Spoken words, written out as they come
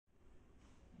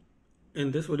In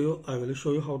this video, I will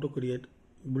show you how to create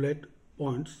bullet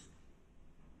points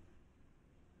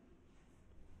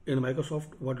in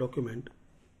Microsoft Word document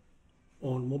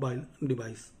on mobile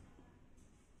device.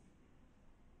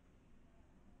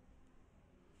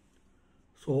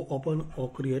 So open or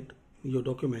create your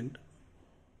document.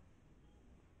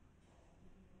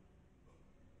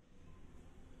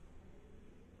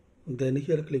 Then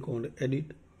here click on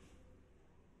edit.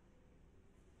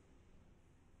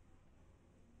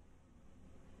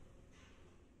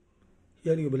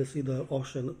 Here you will see the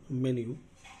option menu.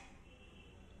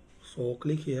 So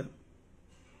click here.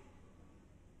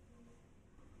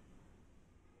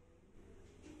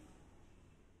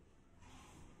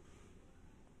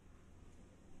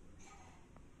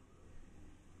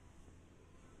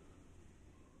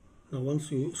 Now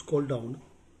once you scroll down,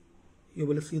 you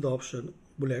will see the option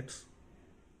bullets.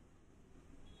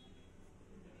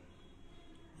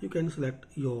 You can select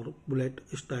your bullet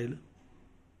style.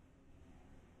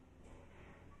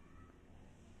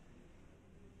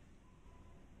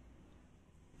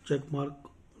 Check mark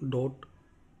dot.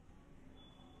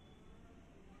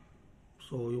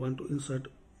 So you want to insert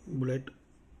bullet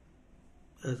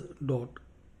as dot.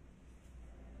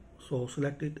 So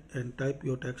select it and type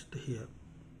your text here.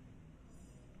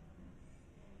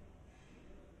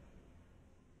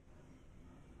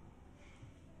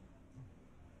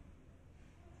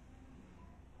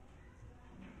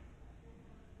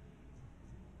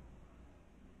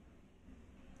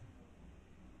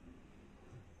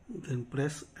 Then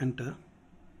press enter.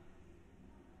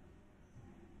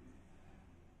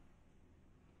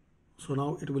 So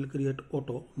now it will create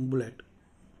auto bullet.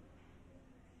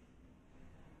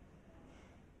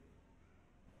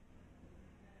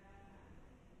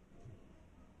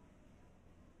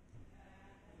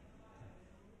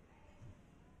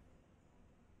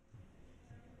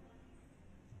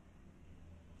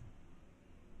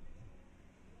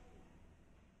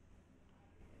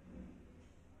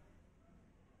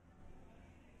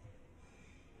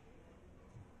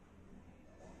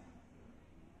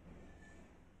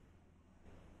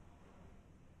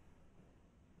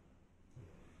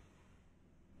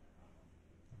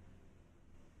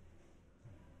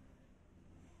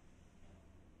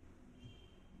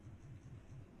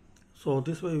 So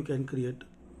this way you can create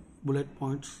bullet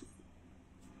points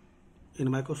in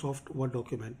Microsoft Word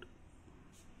document.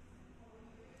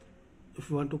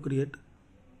 If you want to create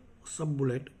sub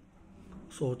bullet,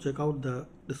 so check out the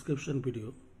description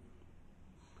video.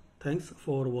 Thanks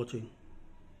for watching.